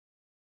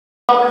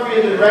cryptography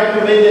has been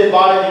recommended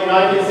by the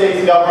United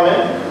States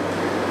government.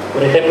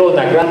 Por ejemplo,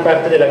 una gran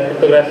parte de la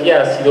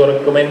criptografía ha sido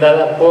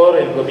recomendada por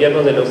el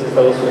gobierno de los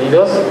Estados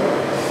Unidos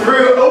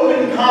Through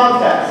open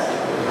contest.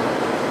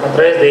 a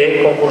través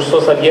de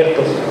concursos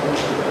abiertos.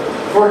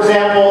 For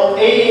example,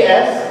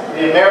 AES,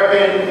 the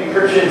American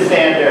Encryption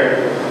Standard,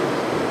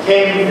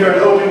 came through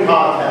an open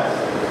contest.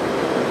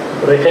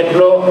 Por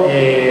ejemplo,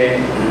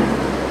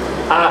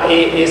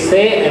 AES,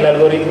 el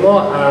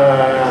algoritmo,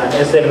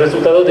 es el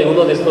resultado de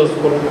uno de estos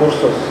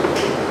concursos.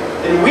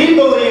 And we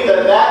believe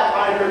that that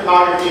kind of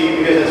cryptography,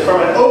 because it's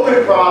from an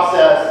open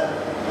process,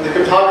 and the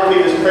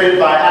cryptography was created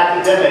by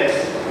academics,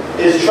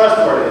 is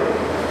trustworthy.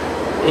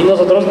 Y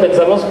nosotros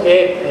pensamos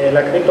que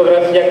la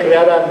criptografía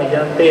creada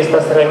mediante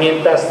estas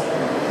herramientas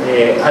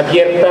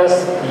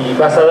abiertas y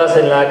basadas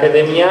en la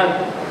academia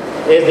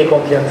es de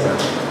confianza.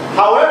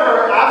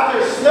 However,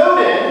 after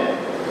Snowden,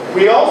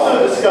 we also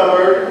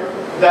discovered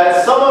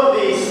that some of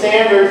the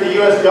standards the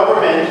U.S.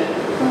 government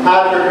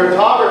had for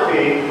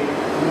cryptography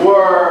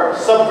were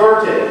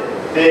subverted.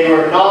 They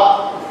were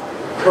not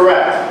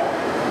correct.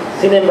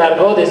 Sin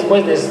embargo,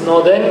 después de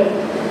Snowden,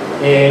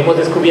 hemos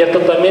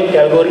descubierto también que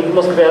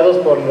algoritmos creados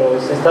por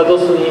los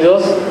Estados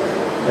Unidos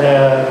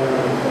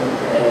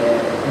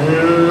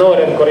no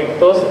eran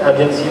correctos,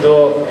 habían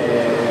sido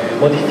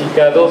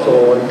modificados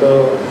o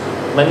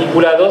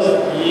manipulados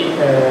y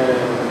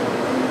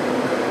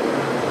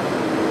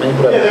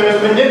manipulados. Yeah, there was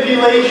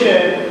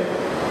manipulation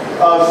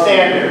of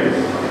standards.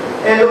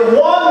 And the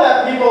one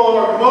that people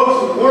are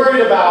most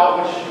worried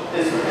about, which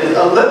is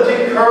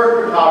elliptic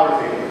curve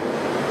cryptography.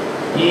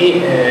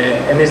 Y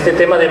en este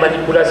tema de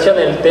manipulación,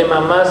 el tema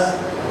más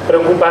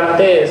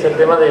preocupante es el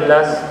tema de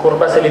las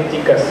curvas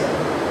elípticas.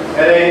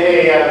 And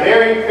a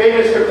very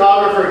famous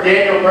cryptographer,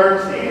 Daniel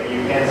Bernstein,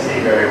 you can't see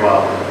very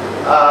well,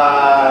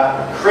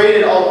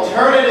 created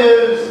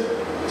alternatives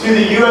to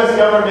the U.S.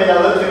 government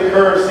elliptic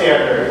curve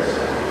standards.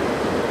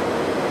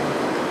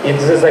 Y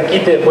entonces aquí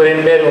te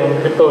pueden ver un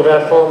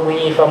criptógrafo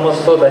muy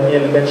famoso,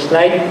 Daniel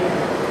Bernstein,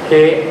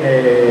 que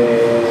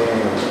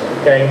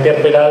ha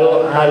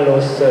interpelado a al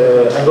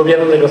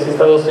gobierno de los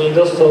Estados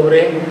Unidos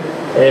sobre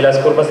las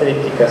curvas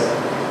elípticas.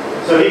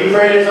 So he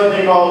created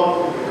something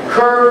called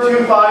Curve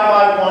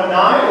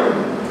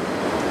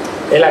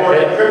 25519 for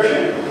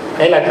encryption.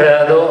 Él ha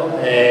creado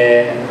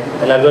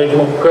el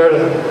algoritmo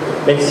Curve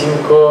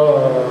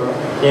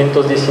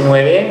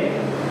 25519.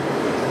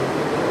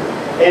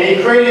 And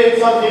he created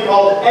something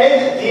called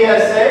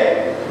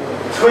EDDSA,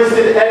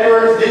 Twisted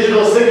Edwards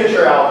Digital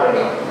Signature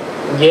Algorithm.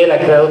 Y él ha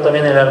creado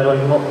también el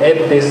algoritmo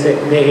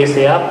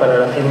EDDSA para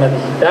la firma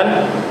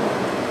digital.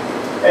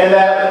 And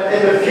that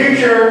in the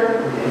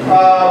future,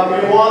 we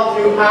want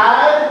to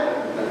add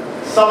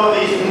some of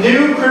these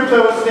new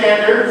crypto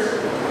standards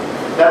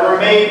that were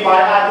made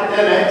by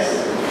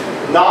academics,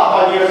 not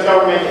by the US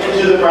government,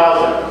 into the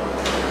browser.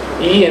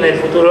 Y en el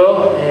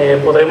futuro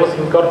podremos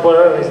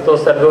incorporar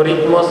estos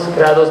algoritmos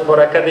creados por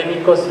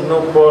académicos y no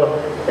por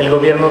el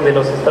gobierno de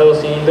los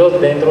Estados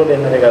Unidos dentro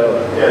del navegador.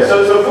 Yeah,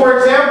 so for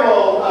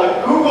example,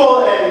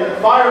 Google and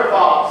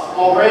Firefox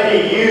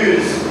already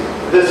use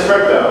this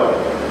crypto.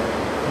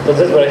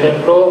 Entonces, por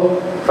ejemplo,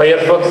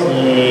 Firefox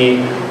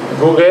y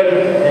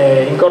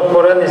Google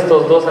incorporan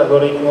estos dos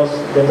algoritmos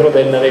dentro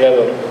del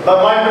navegador.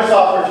 But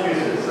Microsoft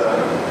refuses.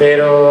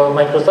 Pero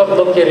Microsoft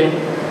no quiere.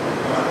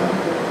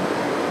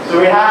 So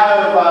we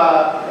have,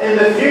 in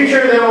the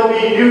future there will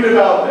be new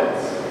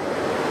developments.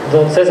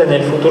 Entonces en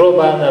el futuro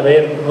van a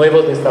haber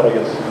nuevos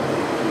desarrollos.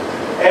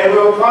 And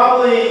we'll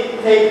probably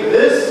take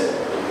this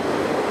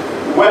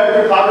web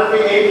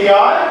cryptography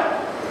API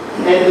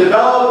and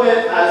develop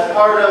it as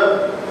part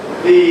of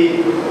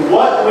the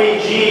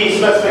WhatWeG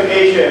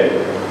specification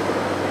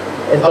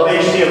of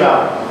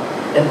HTML.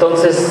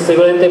 Entonces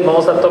seguramente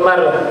vamos a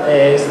tomar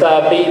esta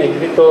API de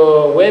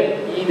cripto web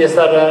y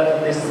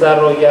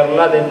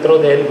desarrollarla dentro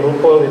del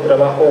grupo de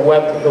trabajo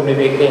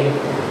WhatWeG.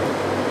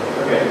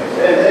 Okay.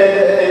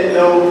 And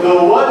the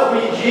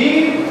WhatWeG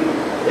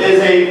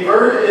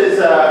is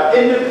a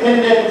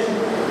independent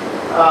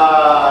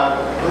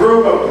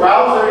group of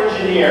browser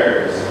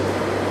engineers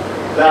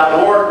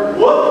that work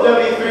with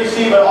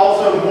W3C but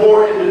also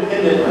more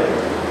independently.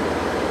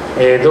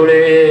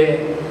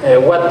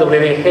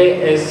 WhatWeG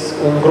es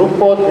un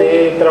grupo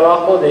de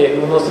trabajo de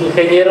unos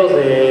ingenieros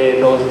de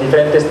los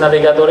diferentes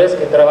navegadores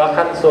que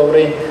trabajan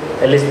sobre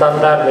el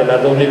estándar de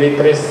la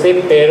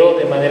W3C, pero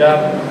de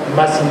manera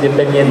más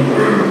independiente.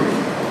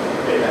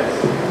 Okay,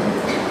 next.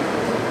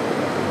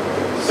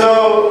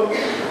 So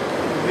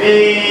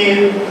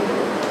we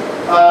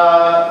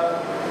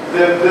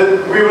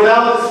will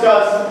now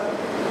discuss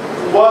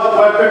what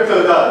web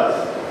crypto does.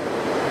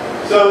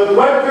 So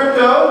web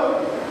crypto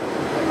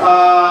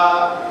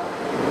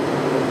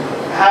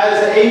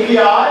has an API,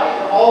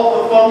 and all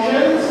of the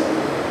functions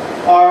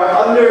are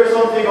under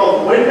something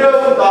called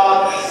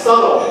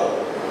window.subtle.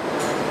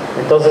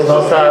 Entonces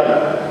vamos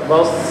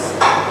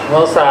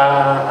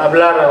a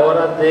hablar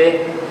ahora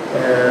de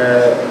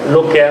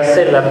lo que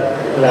hace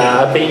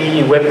la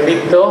API Web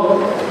Crypto.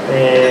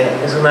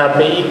 Es una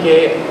API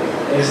que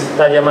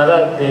esta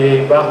llamada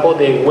debajo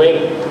de web,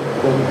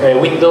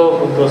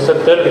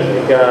 window.subtle, que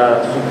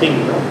significa sutil,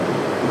 ¿no?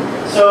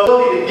 So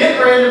to get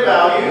random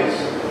values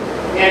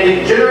and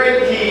to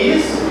generate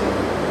keys.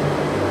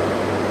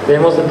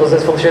 Tenemos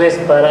entonces funciones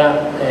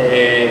para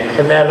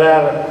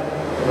generar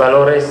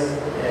valores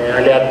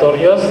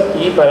aleatorios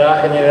y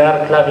para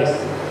generar claves.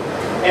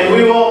 And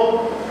we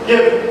will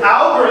give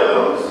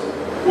algorithms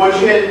which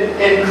can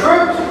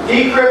encrypt,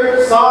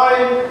 decrypt,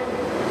 sign,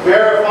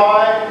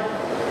 verify.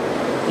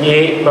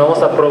 Y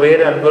vamos a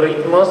proveer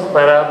algoritmos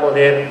para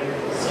poder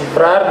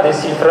cifrar,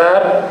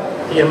 descifrar,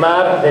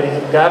 firmar,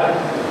 verificar.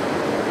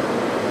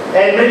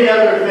 And many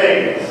other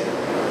things.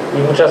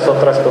 Y muchas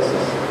otras cosas.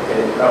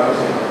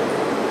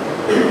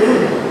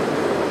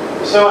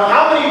 So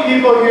how many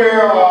people here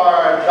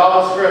are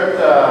JavaScript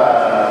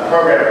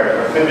programmers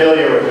or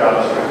familiar with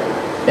JavaScript?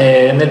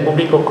 En el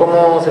público,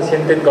 ¿cómo se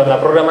sienten con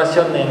la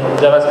programación en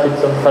JavaScript?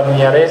 ¿Son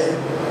familiares?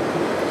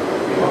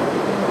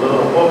 A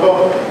little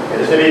poco.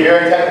 It's going to be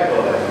very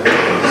technical then.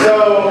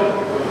 So,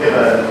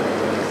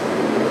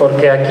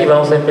 porque aquí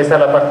vamos a empezar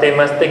la parte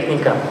más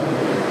técnica.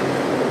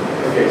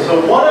 okay, so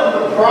one of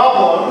the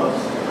problems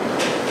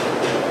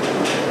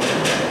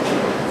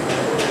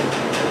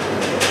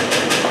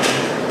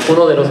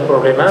Uno de los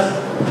problemas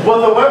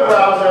with the web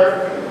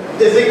browser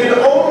is it can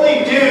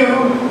only do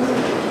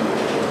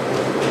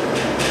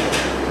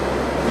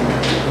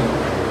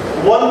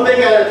one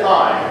thing at a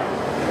time.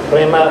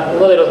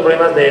 Uno de los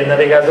problemas del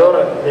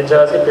navegador, del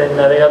JavaScript del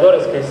navegador,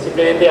 es que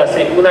simplemente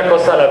hace una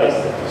cosa a la vez.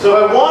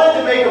 So if I wanted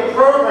to make a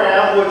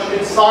program which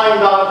could sign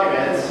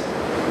documents,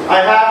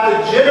 I have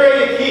to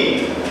generate a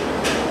key.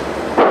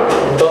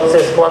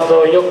 Entonces,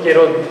 cuando yo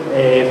quiero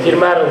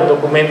firmar un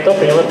documento,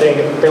 primero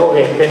tengo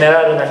que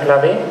generar una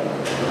clave.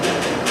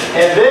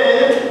 And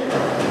then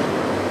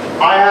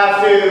I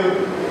have to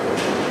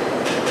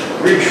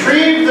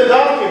retrieve the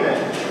document.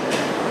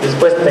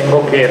 Después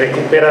tengo que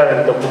recuperar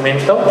el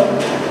documento.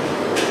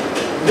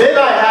 Then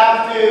I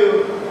have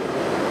to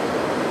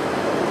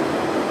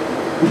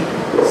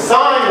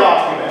sign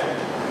document.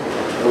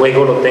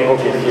 Luego lo tengo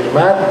que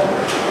firmar.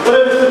 But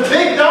if it's a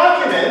big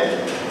document,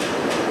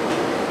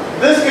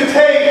 this could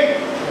take,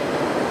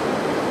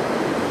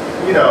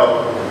 you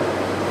know,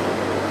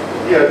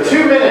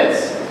 2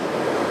 minutes.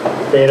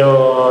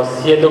 Pero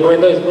si el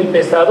documento es muy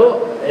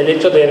pesado, el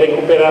hecho de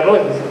recuperarlo,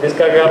 es decir,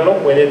 descargarlo,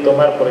 puede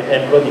tomar, por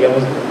ejemplo,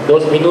 digamos,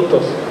 2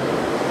 minutos.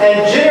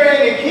 And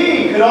generating a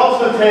key could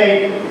also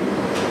take,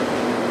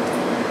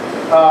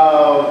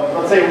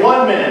 let's say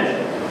 1 minute.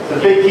 It's a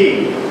big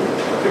key,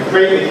 to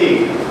create the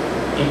key.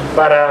 Y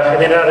para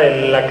generar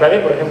la clave,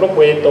 por ejemplo,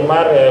 puede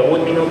tomar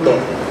 1 minuto.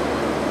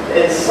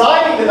 And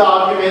signing the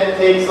document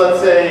takes,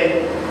 let's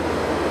say,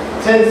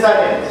 10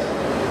 seconds.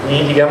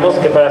 Y digamos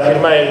que para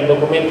firmar el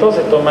documento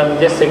se toman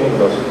 10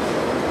 segundos.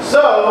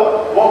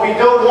 So, what we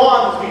don't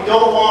want is we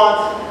don't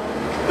want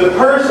the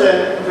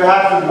person to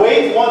have to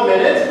wait 1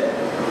 minute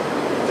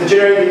to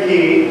generate the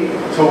key,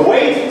 to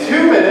wait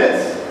 2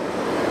 minutes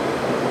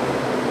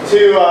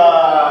to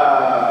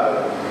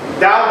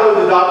download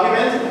the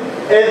document,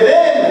 and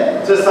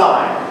then to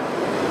sign.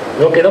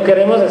 Lo que no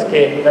queremos es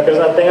que la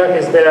persona tenga que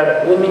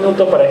esperar 1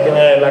 minuto para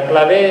generar la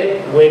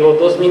clave, luego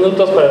 2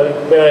 minutos para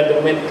recuperar el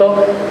documento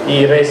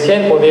y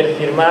recién poder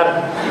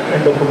firmar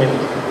el documento.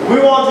 We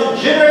want to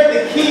generate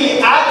the key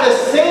at the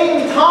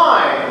same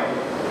time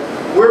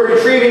we're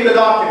retrieving the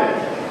document.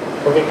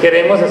 Lo que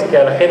queremos es que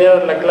al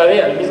generar la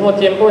clave, al mismo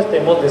tiempo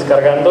estemos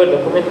descargando el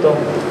documento.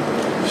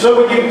 So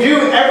when you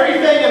do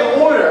everything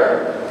in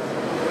order,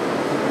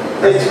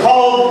 it's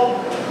called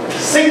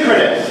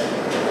synchronous.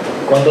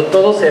 Cuando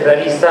todo se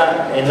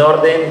realiza en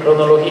orden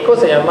cronológico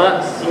se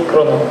llama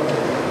síncrono.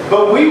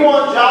 But we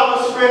want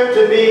JavaScript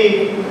to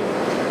be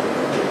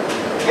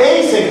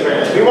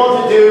asynchronous. We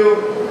want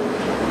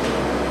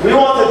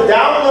to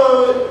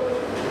download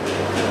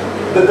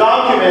the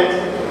document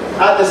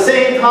at the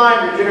same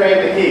time you're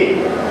generating the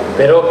key.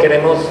 Pero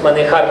queremos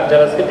manejar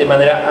JavaScript de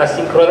manera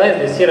asíncrona,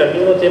 es decir, al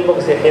mismo tiempo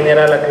que se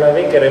genera la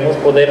clave, queremos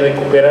poder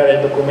recuperar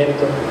el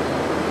documento.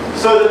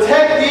 So the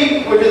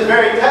technique, which is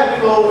very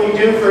technical, we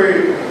do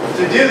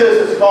to do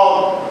this is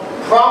called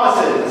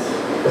promises.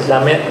 Pues la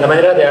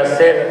manera de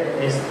hacer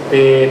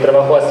este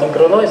trabajo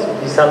asíncrono es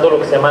utilizando lo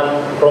que se llaman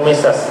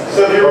promesas.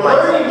 So if you're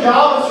learning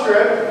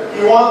JavaScript,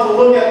 you want to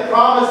look at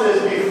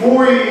promises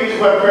before you use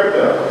web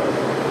crypto.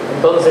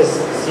 Entonces,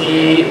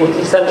 si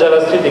utilizan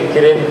JavaScript y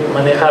quieren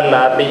manejar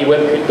la API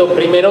Web Crypto,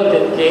 primero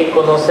tienen que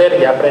conocer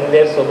y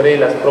aprender sobre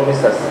las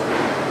promesas.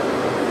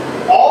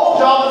 All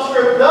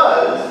JavaScript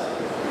does,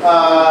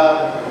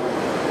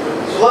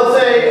 so let's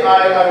say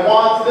I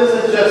want, this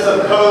is just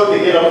some code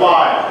to get a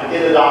file, to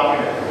get a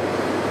document.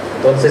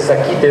 Entonces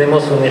aquí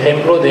tenemos un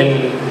ejemplo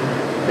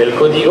del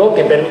código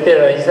que permite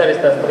realizar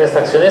estas 3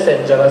 acciones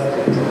en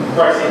JavaScript.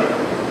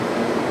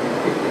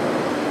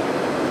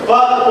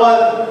 But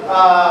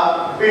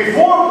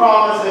before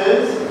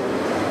promises,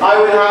 I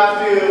would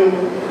have to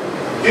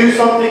do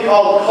something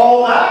called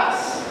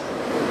callbacks.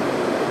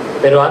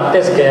 Pero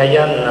antes que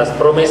hayan las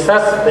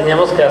promesas,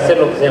 teníamos que hacer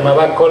lo que se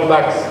llamaba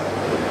callbacks.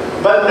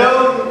 But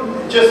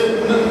no just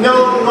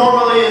known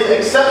normally as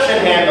exception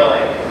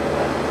handling.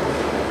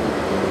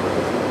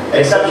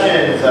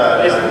 Exceptions.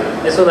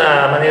 Es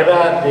una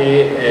manera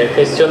de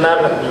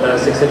gestionar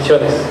las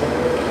excepciones.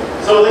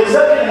 So with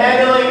exception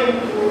handling,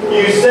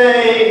 you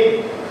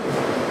say,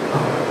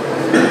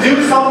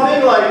 do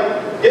something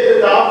like get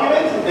the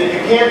document. If you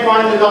can't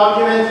find the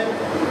document,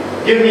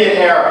 give me an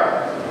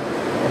error.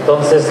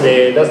 Entonces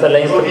le das la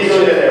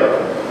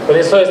instrucción. Con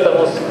eso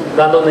estamos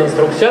dando una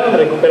instrucción,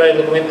 recuperar el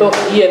documento,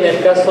 y en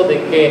el caso de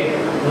que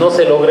no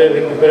se logre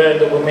recuperar el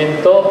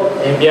documento,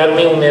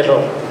 enviarme un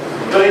error.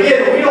 But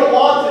again, we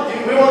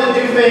want to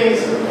do things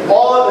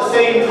all at the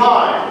same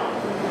time.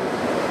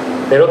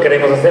 Pero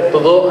queremos hacer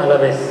todo a la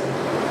vez.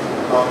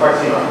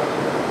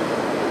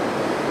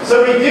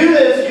 So we do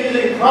this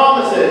using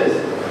promises.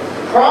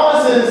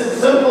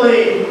 Promises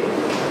simply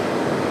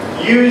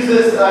use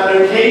this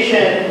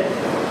notation.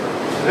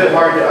 It's a bit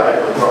hard to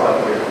draw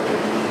here.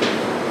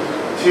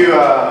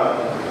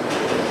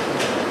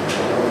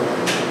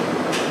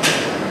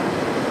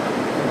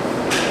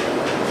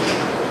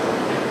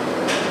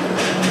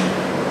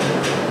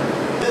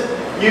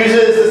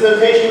 Uses this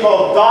notation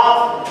called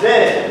dot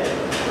then.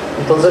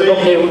 Entonces lo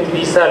que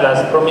utiliza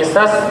las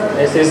promesas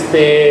es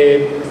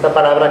esta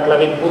palabra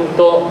clave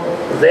punto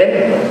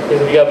then, que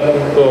significa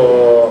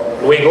punto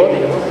luego,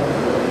 digamos.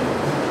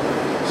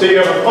 So you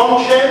have a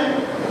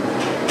function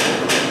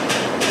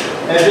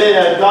and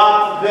then a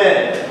dot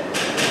then.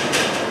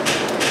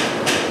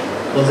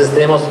 Entonces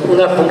tenemos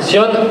una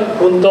función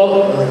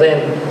punto then.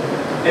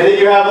 And then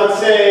you have, let's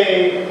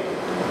say,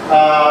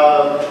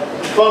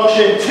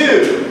 function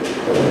 2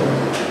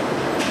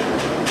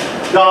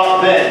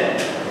 dot then.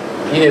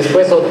 Y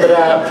después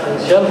otra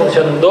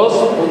función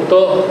 2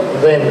 punto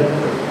then.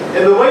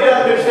 And the way to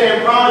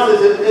understand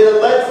promises is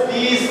it lets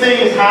these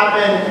things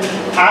happen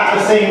at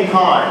the same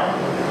time.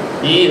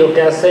 Y lo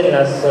que hacen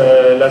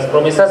las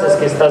promesas es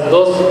que estas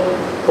dos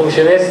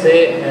funciones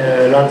se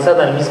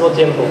lanzan al mismo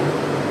tiempo.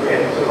 Okay,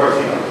 so far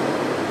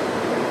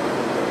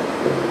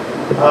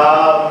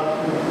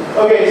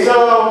okay, so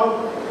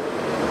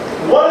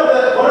one of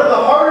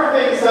the harder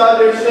things to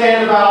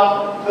understand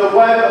about the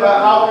web,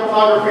 about how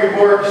cryptography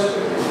works,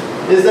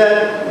 is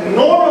that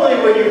normally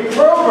when you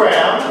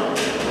program,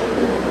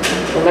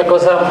 una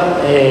cosa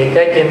que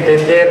hay que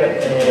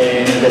entender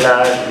de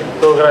la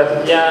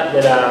criptografía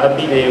de la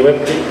API de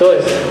web crypto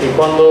es que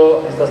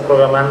cuando estás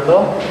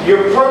programando,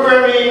 you're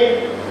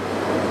programming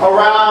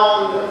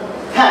around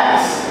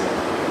text.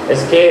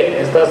 Es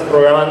que estás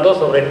programando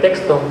sobre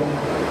texto.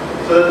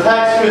 So the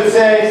text could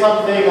say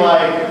something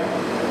like,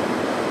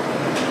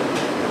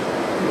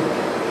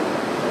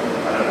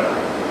 I don't know,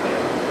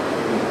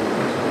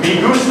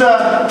 me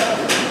gusta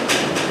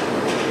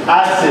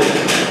Adsib.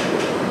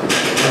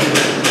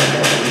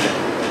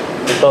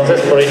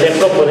 Entonces, por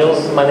ejemplo,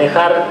 podemos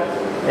manejar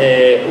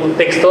un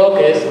texto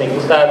que es me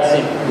gusta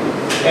Adsib.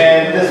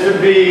 And this would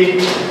be,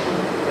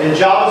 in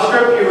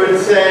JavaScript, you would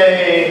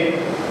say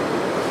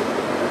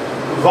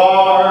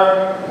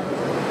var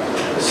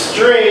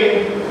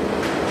string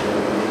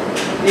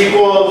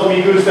equals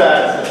me gusta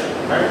Adsib,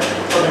 right?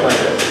 Something like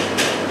this.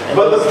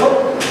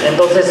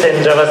 Entonces,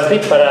 en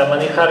JavaScript, para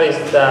manejar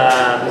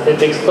este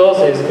texto,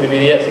 se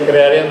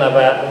crearía una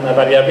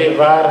variable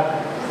var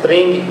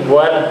string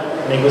igual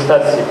me gusta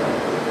Adsib.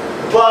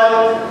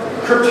 But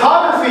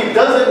cryptography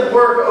doesn't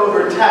work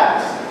over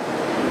text.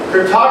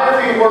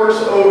 Cryptography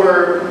works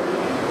over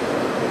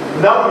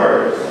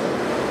numbers.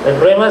 El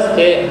problema es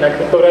que la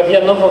criptografía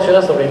no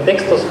funciona sobre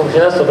textos,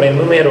 funciona sobre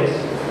números.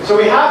 So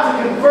we have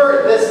to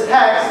convert this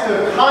text to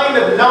a kind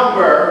of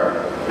number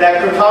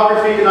that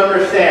cryptography can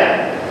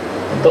understand.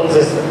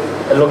 Entonces,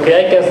 lo que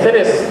hay que hacer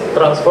es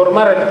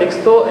transformar el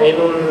texto en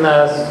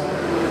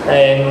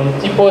un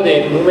tipo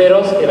de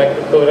números que la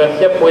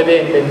criptografía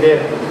puede entender.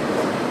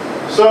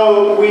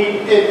 So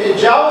in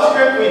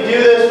JavaScript we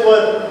do this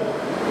with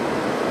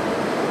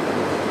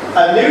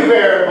a new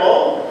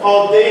variable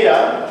called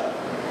data,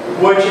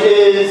 which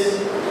is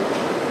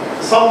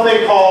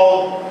something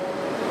called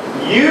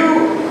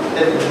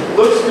it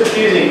looks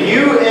confusing,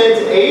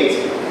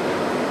 uint8.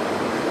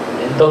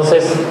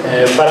 Entonces,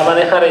 para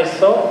manejar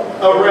eso,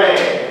 array.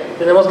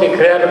 Tenemos que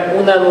crear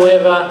una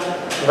nueva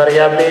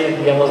variable,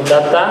 digamos,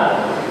 data,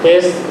 que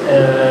es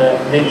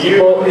de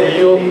tipo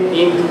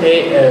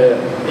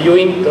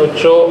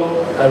uint8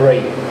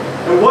 array.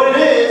 And what it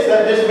is,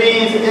 that just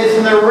means it's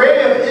an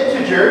array of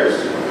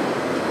integers.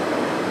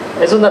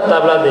 Es una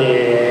tabla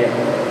de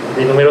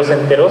números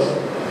enteros,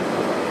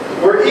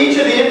 where each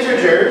of the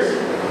integers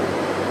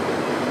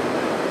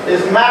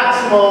is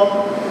maximum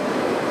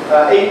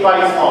 8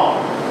 bytes long.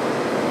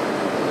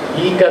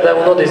 Y cada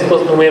uno de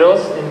estos números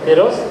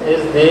enteros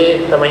es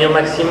de tamaño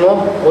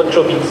máximo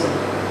 8 bits.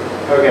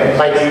 Okay.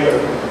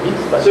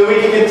 Bytes. So we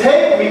can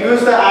take me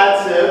gusta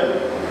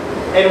Adsib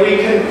and we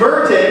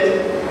convert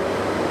it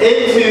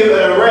into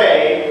an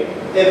array,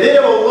 and then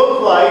it will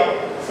look like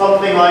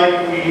something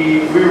like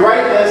we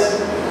write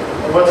this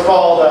in what's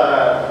called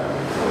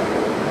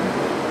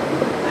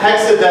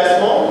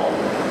hexadecimal.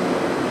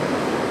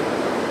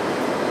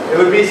 It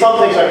would be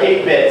something like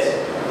 8 bits.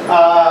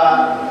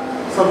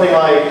 something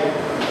like,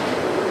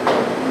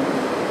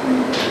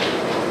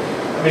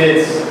 I mean,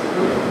 it's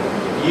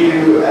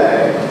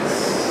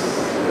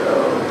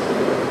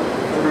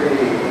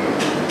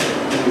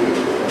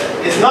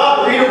it's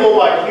not readable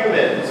by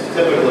humans,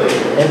 typically.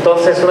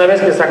 Entonces, una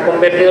vez que se ha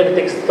convertido el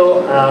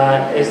texto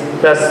a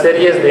estas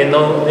series de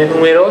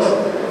números,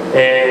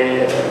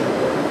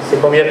 se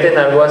convierte en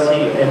algo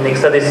así, en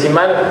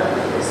hexadecimal,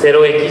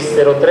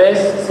 0x03,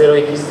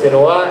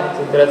 0x0a,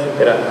 etcétera,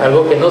 etcétera.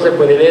 Algo que no se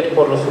puede leer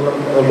por los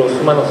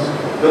humanos.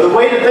 So the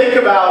way to think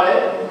about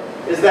it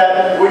is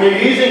that when you're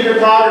using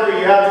cryptography,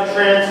 you have to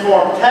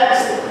transform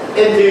text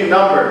into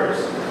numbers.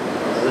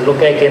 Entonces, lo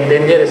que hay que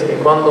entender es que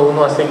cuando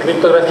uno hace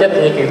criptografía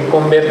tiene que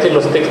convertir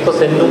los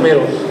textos en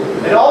números.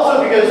 And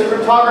also because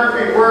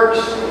cryptography works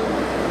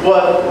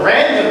with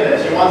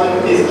randomness. You want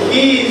these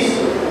keys.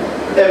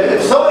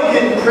 If someone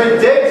can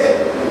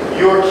predict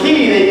your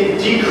key, they can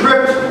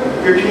decrypt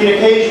your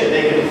communication.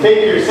 They can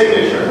fake your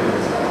signature.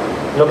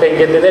 Lo que hay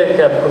que entender es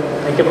que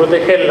hay que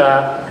proteger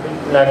la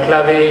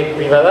clave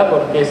privada,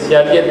 porque si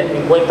alguien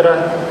encuentra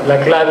la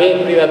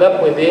clave privada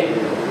puede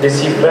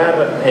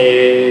descifrar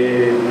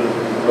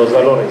los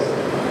valores.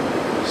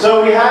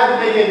 So we had to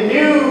make a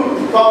new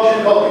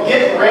function called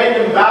get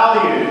random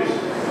values,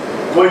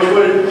 which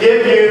would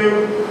give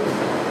you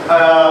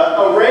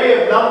an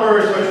array of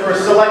numbers which were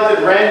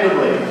selected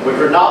randomly, which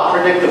were not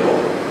predictable.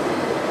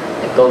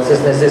 Entonces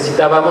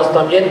necesitábamos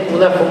también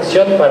una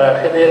función para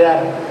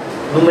generar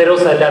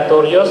números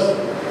aleatorios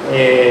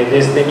de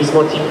este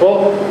mismo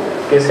tipo,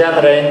 que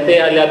sean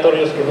realmente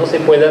aleatorios, que no se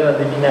puedan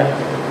adivinar.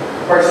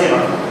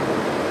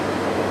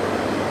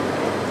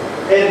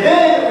 And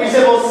then we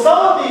said, well, some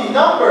of these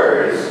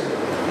numbers,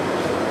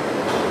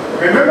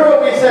 remember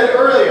what we said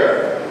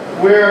earlier,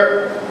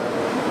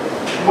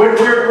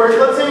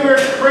 let's say we're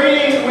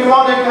creating, we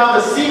want to count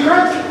a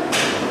secret,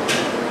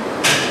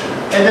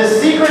 and the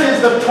secret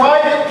is the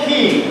private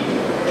key.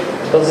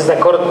 Entonces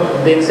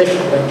acuérdense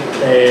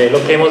lo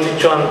que hemos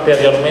dicho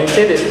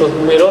anteriormente de estos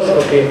números.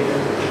 Lo que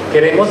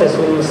queremos es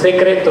un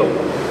secreto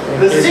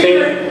que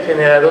esté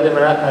generado de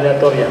manera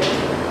aleatoria.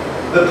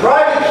 The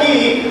private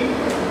key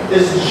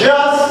is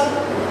just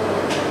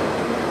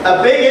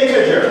a big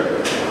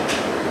integer.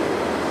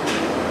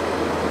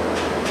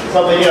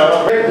 Something, you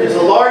know, it's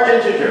a large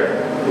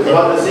integer. Is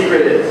what the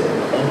secret is.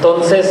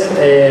 Entonces,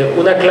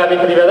 una clave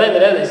privada en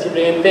realidad es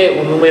simplemente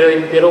un número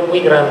entero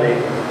muy grande.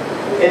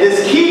 And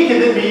this key can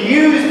then be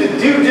used to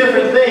do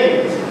different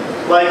things,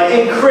 like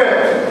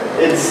encrypt,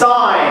 and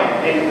sign,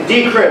 and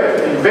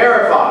decrypt, and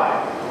verify.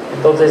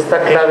 Entonces, esta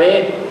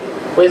clave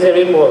puede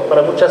servir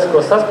para muchas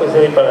cosas. Puede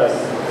servir para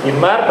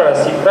firmar, para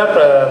cifrar,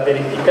 para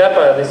verificar,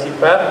 para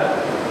descifrar.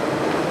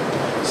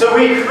 So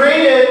we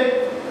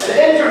created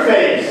an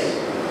interface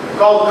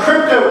called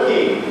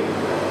CryptoKey.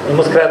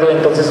 Hemos creado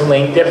entonces una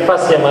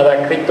interfaz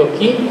llamada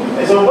CryptoKey.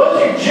 And so once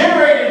you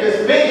generated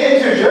this big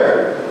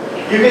integer,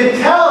 you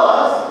can tell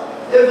us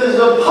if this is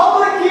a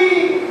public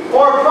key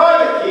or a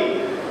private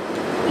key.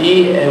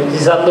 Y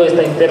utilizando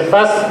esta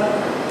interfaz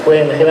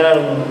pueden generar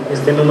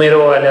este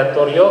número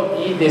aleatorio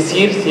y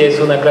decir si es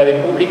una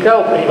clave pública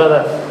o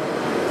privada.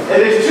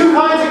 And there's two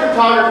kinds of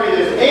cryptography.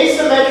 There's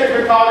asymmetric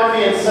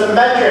cryptography and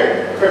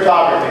symmetric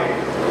cryptography.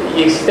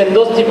 Y existen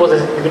dos tipos de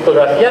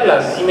criptografía,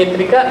 la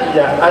simétrica y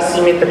la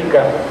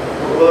asimétrica.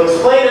 We'll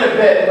explain it a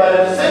bit, but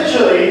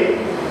essentially,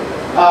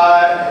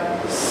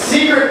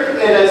 secret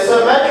and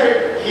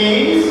symmetric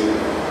keys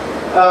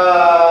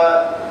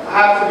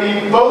have to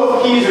be,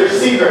 both keys are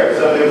secret,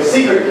 so they're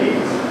secret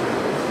keys.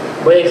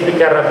 Voy a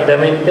explicar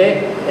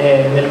rápidamente.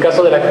 En el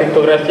caso de la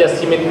criptografía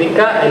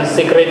simétrica, el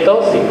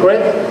secreto,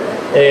 secret,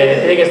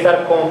 tiene que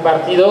estar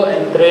compartido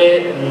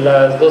entre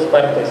las dos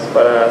partes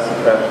para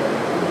cifrar.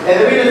 And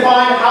then we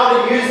define how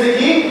to use the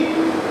key.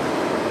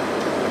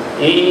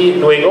 Y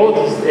luego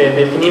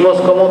definimos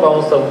cómo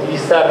vamos a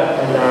utilizar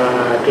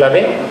la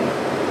clave.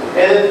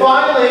 And then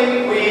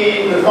finally,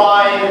 we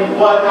define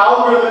what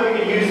algorithm we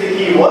can use the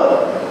key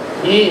with.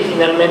 Y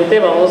finalmente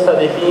vamos a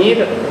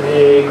definir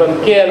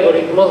con qué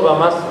algoritmos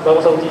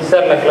vamos a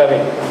utilizar la clave.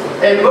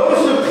 And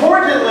most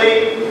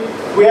importantly,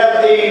 we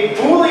have a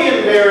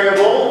Boolean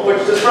variable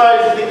which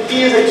describes if the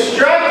key is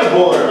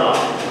extractable or not.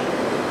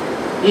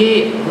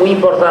 Y muy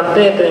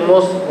importante,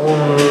 tenemos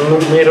un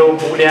número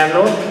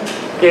booleano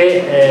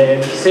que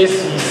dice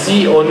si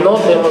sí o no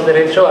tenemos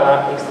derecho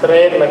a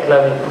extraer la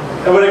clave.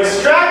 And what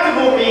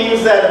extractable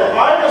means that if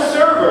I'm a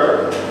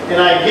server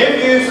and I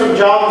give you some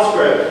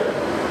JavaScript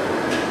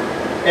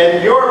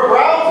and you're a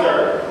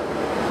browser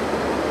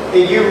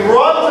and you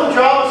run some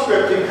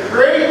JavaScript to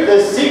create the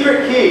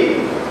secret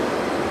key,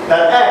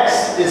 that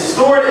X is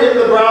stored in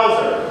the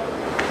browser.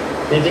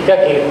 Significa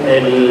que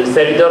el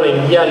servidor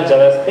envía el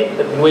JavaScript,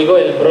 luego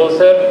el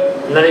browser,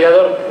 el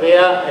navegador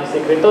crea el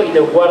secreto y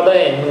lo guarda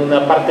en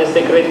una parte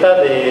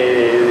secreta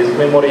de su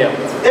memoria.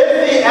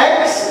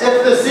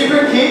 If the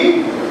secret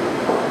key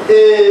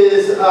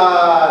is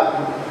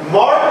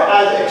marked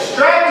as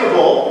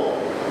extractable,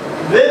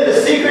 then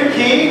the secret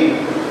key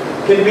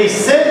can be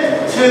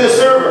sent to the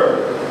server.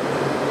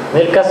 En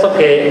el caso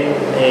que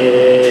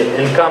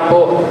el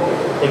campo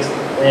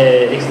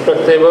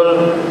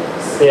extractable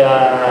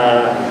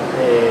sea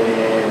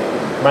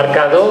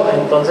marcado,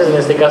 entonces en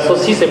este caso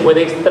sí se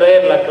puede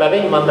extraer la clave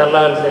y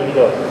mandarla al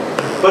servidor.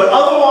 But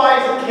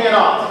otherwise it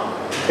cannot.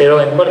 Pero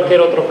en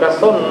cualquier otro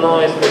caso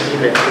no es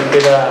posible,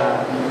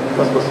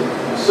 no es posible.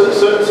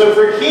 So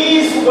for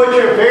keys which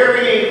are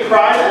very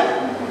private,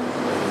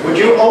 which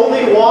you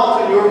only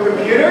want on your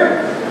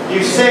computer,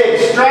 you say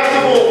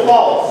extractable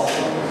false.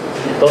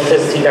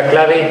 Entonces, si la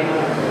clave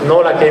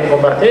no la quieren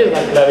compartir, es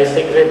una clave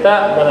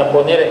secreta, van a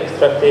poner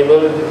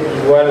extractable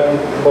igual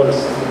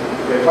false.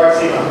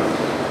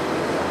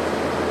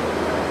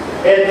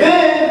 And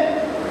then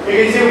you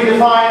can see we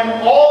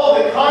define all of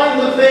the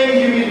kinds of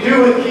things you can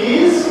do with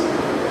keys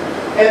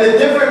and the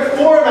different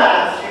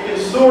formats you can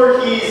store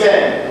keys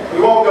in.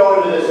 We won't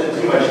go into this in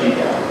too much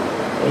detail.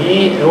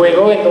 Y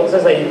luego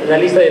entonces hay una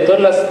lista de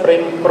todas las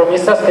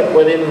promesas que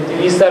pueden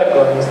utilizar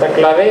con esta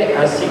clave,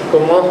 así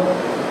como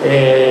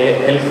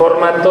el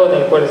formato en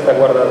el cual está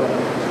guardado.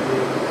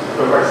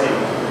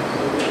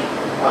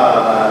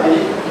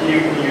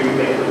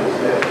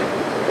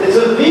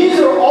 So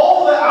these are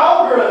all the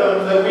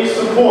algorithms that we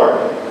support.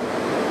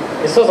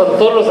 Estos son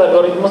todos los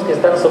algoritmos que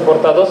están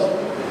soportados.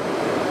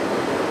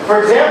 For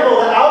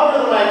example, the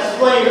algorithm I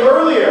explained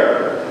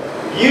earlier,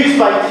 used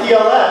by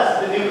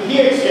TLS to do key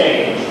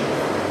exchange,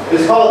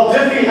 is called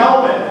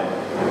Diffie-Hellman.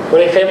 Por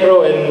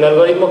ejemplo, el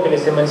algoritmo que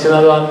les he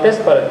mencionado antes,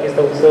 para que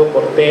está usado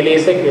por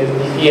TLS, que es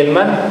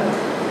Diffie-Hellman.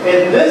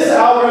 And this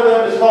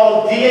algorithm is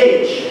called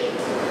DH.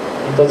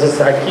 Entonces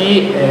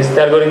aquí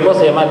este algoritmo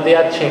se llama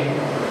DH.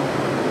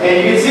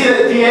 And you can see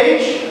that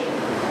DH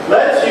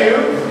lets you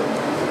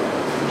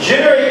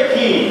generate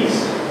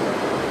keys.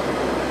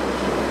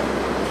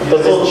 Just a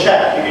little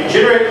check. You can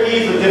generate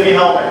keys with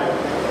Diffie-Hellman.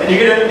 And you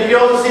can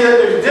also see that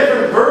there's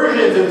different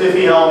versions of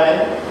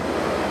Diffie-Hellman.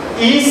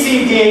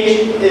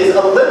 ECDH is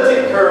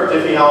elliptic curve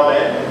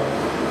Diffie-Hellman,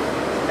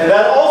 and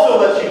that also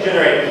lets you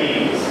generate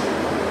keys.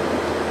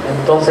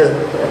 Entonces,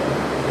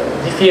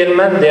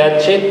 Diffie-Hellman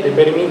DH te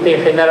permite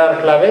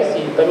generar claves,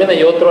 y también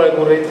hay otro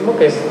algoritmo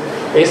que es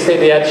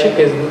SDH,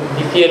 que es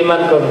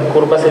Diffie-Hellman con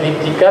curvas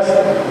elípticas,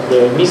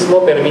 que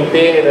mismo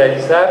permite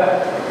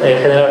realizar,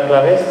 generar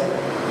claves.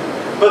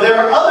 But there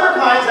are other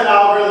kinds of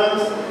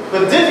algorithms.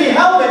 With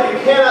Diffie-Hellman, you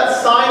cannot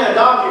sign a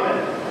document.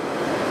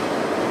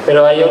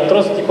 Pero hay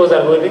otros tipos de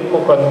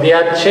algoritmos con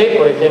DH,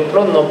 por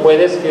ejemplo, no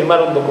puedes firmar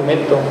un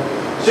documento.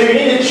 So you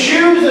need to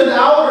choose an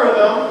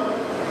algorithm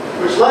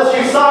which lets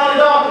you sign a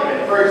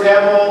document. For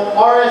example,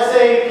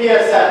 RSA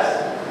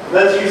PSS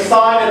lets you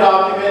sign a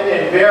document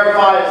and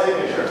verify a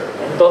signature.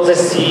 Entonces,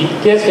 si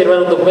quieres firmar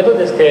un documento,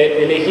 tienes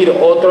que elegir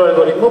otro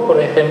algoritmo, por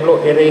ejemplo,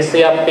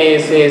 RSA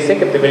PSS,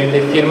 que te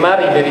permite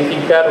firmar y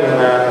verificar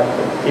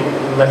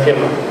una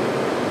firma.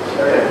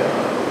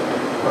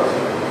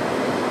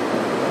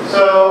 So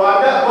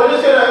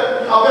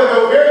I'm going to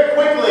go very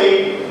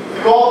quickly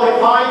through all the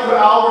kinds of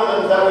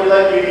algorithms that we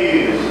let you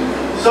use.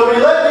 So we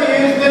let you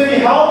use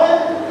Diffie-Hellman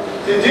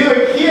to do a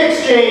key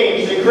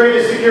exchange to create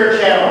a secure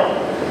channel.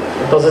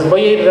 Entonces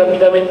voy a ir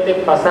rápidamente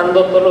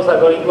pasando todos los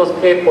algoritmos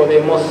que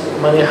podemos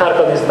manejar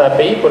con esta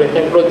API. Por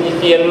ejemplo,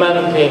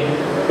 Diffie-Hellman, que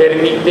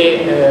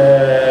permite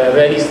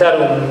realizar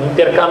un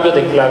intercambio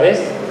de claves.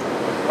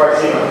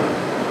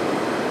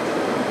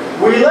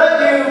 We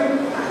let you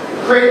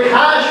create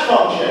hash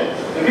functions.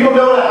 Do people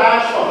know what a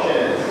hash function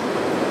is?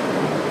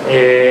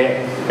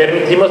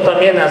 Permitimos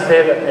también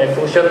hacer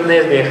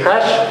funciones de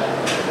hash.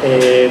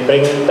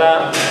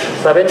 Pregunta,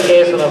 ¿saben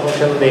qué es una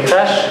función de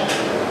hash?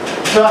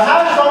 So a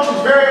hash function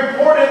is very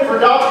important for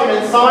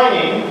document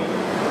signing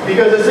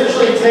because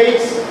essentially it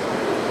takes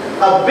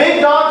a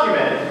big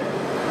document.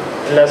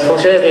 Las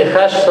funciones de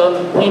hash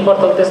son muy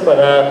importantes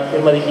para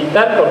firma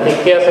digital porque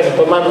 ¿qué hacen?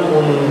 Toman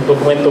un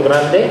documento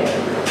grande.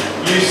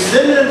 You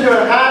send it into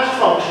a hash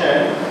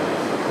function.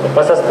 Lo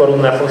pasas por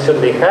una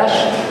función de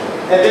hash.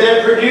 And then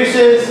it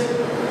produces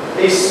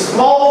a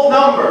small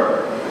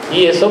number.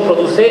 Y eso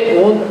produce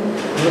un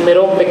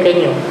número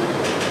pequeño.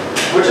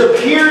 Which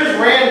appears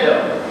random.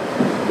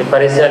 Que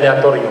parece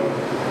aleatorio.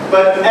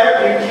 But you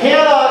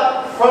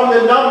cannot, from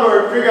the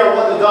number, figure out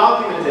what the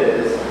document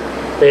is.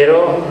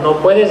 Pero no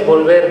puedes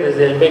volver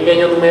desde el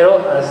pequeño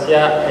número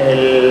hasta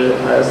el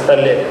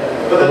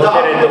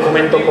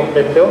documento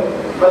completo.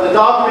 But the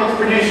documents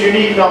produce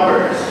unique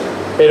numbers.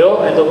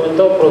 Pero el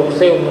documento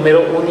produce un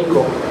número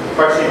único.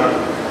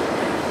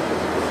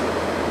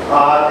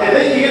 And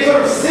then you can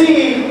sort of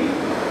see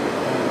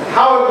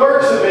how it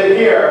works a bit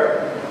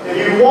here. If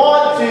you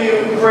want to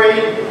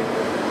create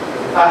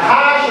a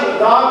hash of a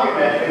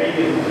document,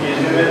 maybe you can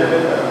zoom in a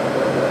bit.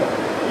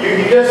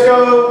 You just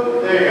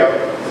go, there you go.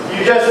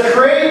 You just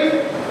create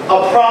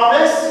a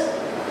promise,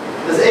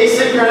 this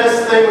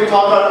asynchronous thing we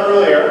talked about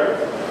earlier,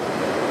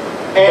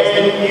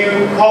 and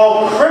you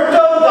call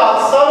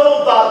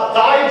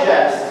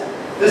crypto.subtle.digest.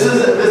 This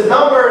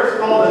number is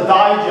called the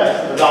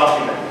digest of the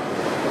document.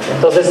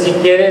 Entonces, si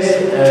quieres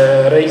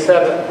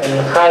revisar el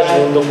hash de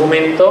un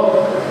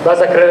documento,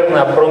 vas a crear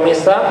una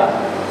promesa,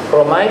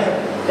 promise,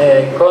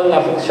 con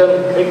la función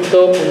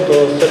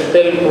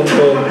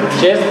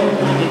crypto.sortel.digest.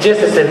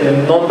 Digest es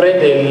el nombre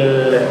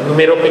del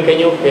número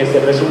pequeño que es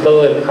el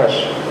resultado del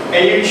hash.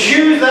 And you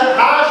choose the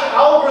hash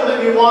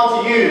algorithm you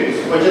want to use,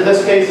 which in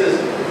this case is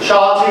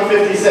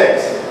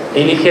SHA-256.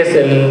 Eliges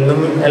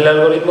el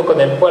algoritmo con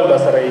el cual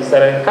vas a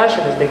realizar el hash,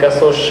 en este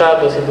caso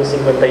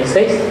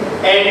SHA-256.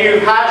 And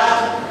you've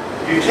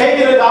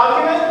taken a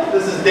document,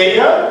 this is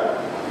data,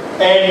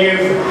 and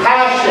you've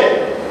hashed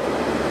it.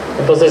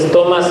 Entonces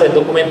tomas el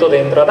documento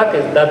de entrada, que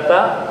es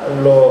data, y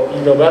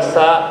lo vas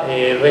a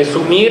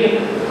resumir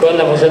con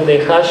la función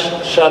de hash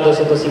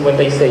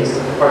SHA-256.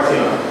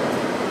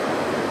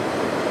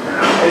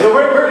 And so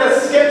we're going to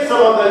skip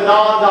some of the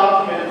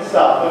non-document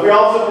stuff, but we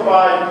also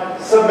provide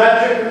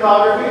symmetric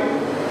cryptography.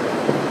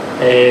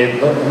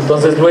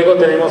 Entonces luego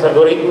tenemos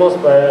algoritmos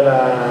para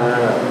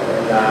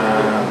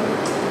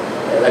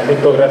la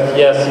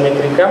criptografía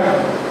simétrica.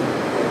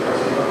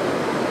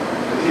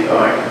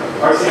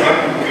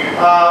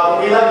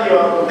 We let you,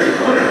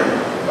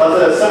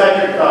 that's a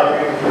symmetric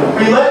cryptography.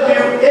 We let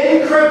you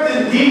encrypt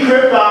and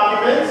decrypt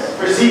documents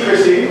for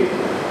secrecy.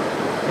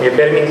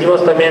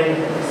 Permitimos también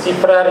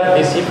cifrar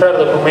y descifrar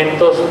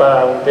documentos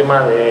para un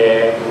tema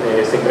de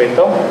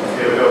secreto.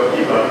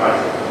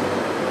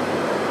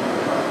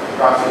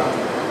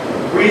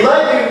 We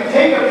let you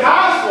take a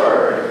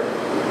password.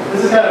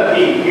 This is kind of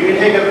neat. You can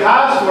take a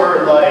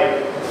password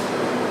like,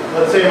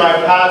 let's say my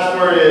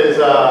password is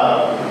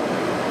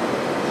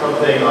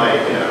something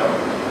like, I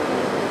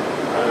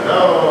don't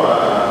know,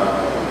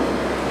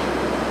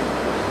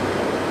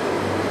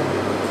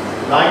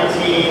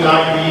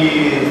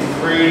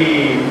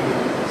 1993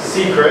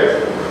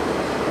 secret.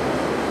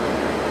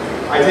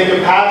 I take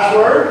a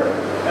password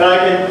and I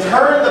can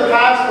turn the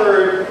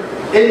password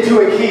into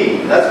a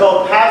key. That's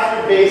called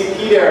password-based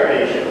key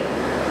derivation.